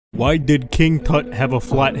Why did King Tut have a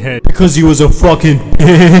flat head? Because he was a fucking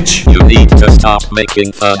bitch. You need to stop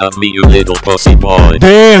making fun of me, you little pussy boy.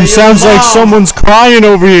 Damn, sounds like someone's crying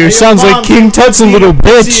over here. Sounds like King Tut's a little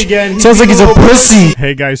bitch. Sounds like he's a pussy.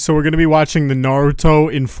 Hey guys, so we're gonna be watching the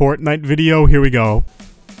Naruto in Fortnite video. Here we go.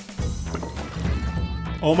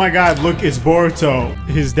 Oh my god, look, it's Boruto.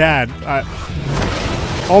 His dad.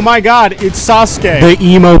 Oh my god, it's Sasuke. The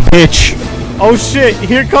emo bitch. Oh shit,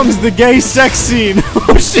 here comes the gay sex scene.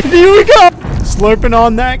 Oh shit, here we go. Slurping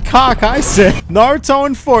on that cock, I say. Naruto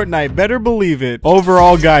and Fortnite, better believe it.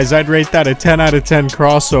 Overall, guys, I'd rate that a 10 out of 10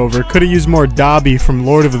 crossover. Could've used more Dobby from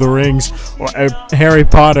Lord of the Rings or Harry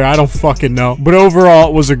Potter, I don't fucking know. But overall,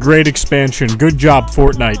 it was a great expansion. Good job,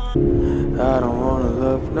 Fortnite. I don't wanna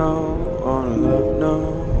love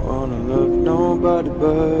nobody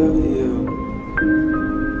but you.